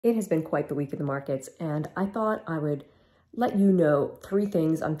It has been quite the week in the markets, and I thought I would let you know 3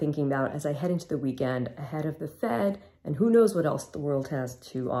 things I'm thinking about as I head into the weekend ahead of the Fed, and who knows what else the world has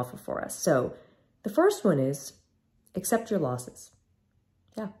to offer for us. So the first one is accept your losses.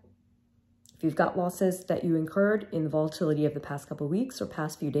 Yeah. If you've got losses that you incurred in the volatility of the past couple of weeks or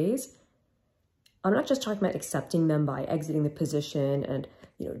past few days, I'm not just talking about accepting them by exiting the position and,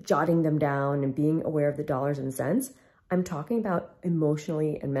 jotting them down and being aware of the dollars and cents. I'm talking about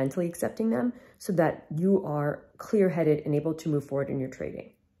emotionally and mentally accepting them so that you are clear-headed and able to move forward in your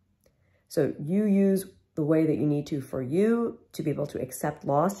trading. So you use the way that you need to for you to be able to accept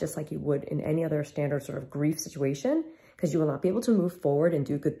loss, just like you would in any other standard sort of grief situation, because you will not be able to move forward and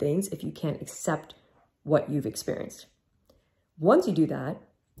do good things if you can't accept what you've experienced. Once you do that,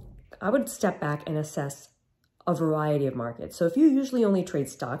 I would step back and assess a variety of markets. So if you usually only trade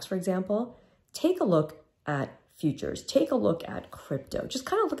stocks, for example, take a look at futures, take a look at crypto, just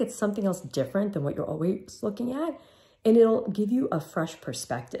kind of look at something else different than what you're always looking at, and it'll give you a fresh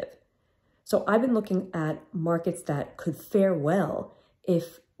perspective. So I've been looking at markets that could fare well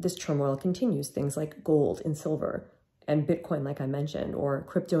if this turmoil continues, things like gold and silver and Bitcoin, like I mentioned, or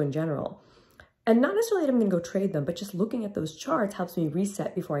crypto in general. And not necessarily that I'm going to go trade them, but just looking at those charts helps me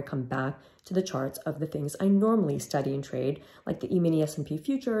reset before I come back to the charts of the things I normally study and trade, like the E-mini S&P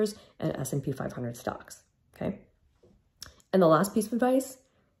futures and S&P 500 stocks, okay? And the last piece of advice,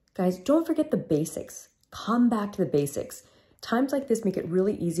 guys, don't forget the basics. Come back to the basics. Times like this make it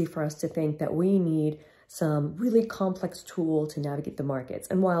really easy for us to think that we need some really complex tool to navigate the markets.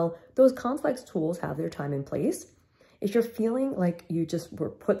 And while those complex tools have their time and place, if you're feeling like you just were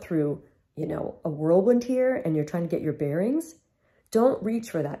put through a whirlwind here and you're trying to get your bearings, don't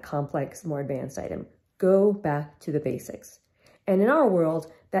reach for that complex, more advanced item. Go back to the basics. And in our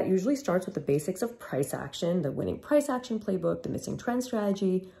world, that usually starts with the basics of price action, the winning price action playbook, the missing trend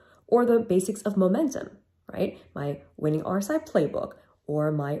strategy, or the basics of momentum, right? My winning RSI playbook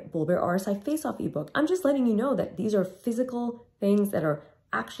or my bull bear RSI face-off ebook. I'm just letting you know that these are physical things that are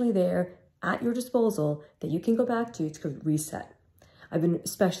actually there at your disposal that you can go back to reset. I've been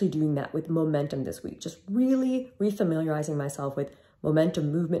especially doing that with momentum this week, just really refamiliarizing myself with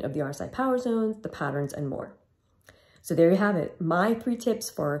momentum movement of the RSI power zones, the patterns, and more. So there you have it, my 3 tips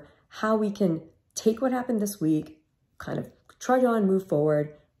for how we can take what happened this week, kind of trudge on, move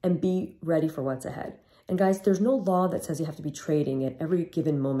forward, and be ready for what's ahead. And guys, there's no law that says you have to be trading at every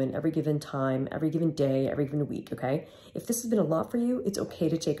given moment, every given time, every given day, every given week, okay? If this has been a lot for you, it's okay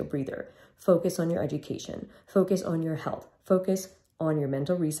to take a breather. Focus on your education, focus on your health, focus on your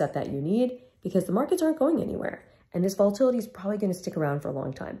mental reset that you need, because the markets aren't going anywhere. And this volatility is probably going to stick around for a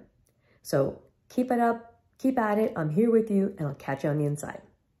long time. So keep it up, keep at it. I'm here with you, and I'll catch you on the inside.